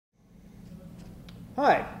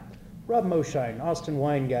Hi, Rob Moshein, Austin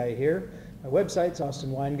Wine Guy here. My website's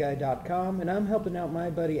austinwineguy.com, and I'm helping out my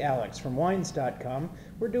buddy Alex from Wines.com.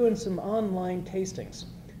 We're doing some online tastings.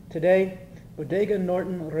 Today, Bodega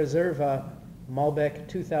Norton Reserva Malbec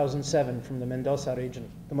 2007 from the Mendoza region,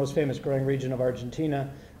 the most famous growing region of Argentina.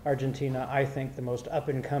 Argentina, I think, the most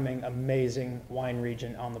up-and-coming, amazing wine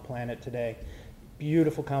region on the planet today.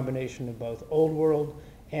 Beautiful combination of both old world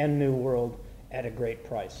and new world at a great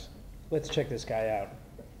price. Let's check this guy out.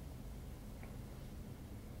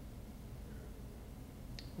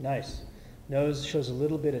 Nice. Nose shows a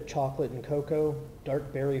little bit of chocolate and cocoa,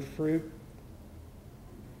 dark berry fruit.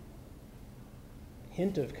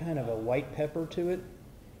 Hint of kind of a white pepper to it.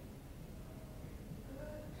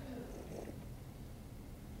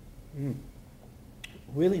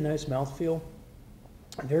 Really nice mouthfeel.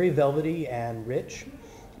 Very velvety and rich,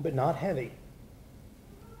 but not heavy.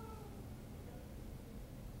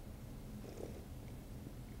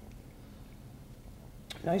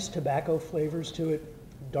 Nice tobacco flavors to it,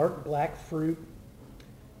 dark black fruit,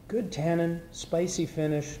 good tannin, spicy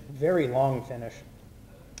finish, very long finish.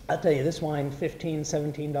 I'll tell you, this wine, $15,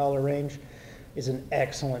 $17 range, is an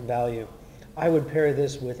excellent value. I would pair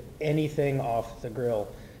this with anything off the grill.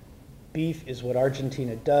 Beef is what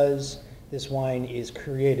Argentina does. This wine is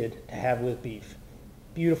created to have with beef.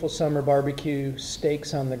 Beautiful summer barbecue,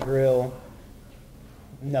 steaks on the grill,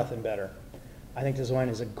 nothing better. I think this wine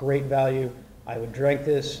is a great value. I would drink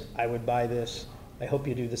this, I would buy this. I hope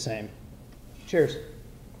you do the same. Cheers.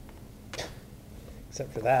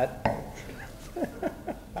 Except for that.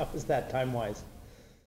 How was that time-wise?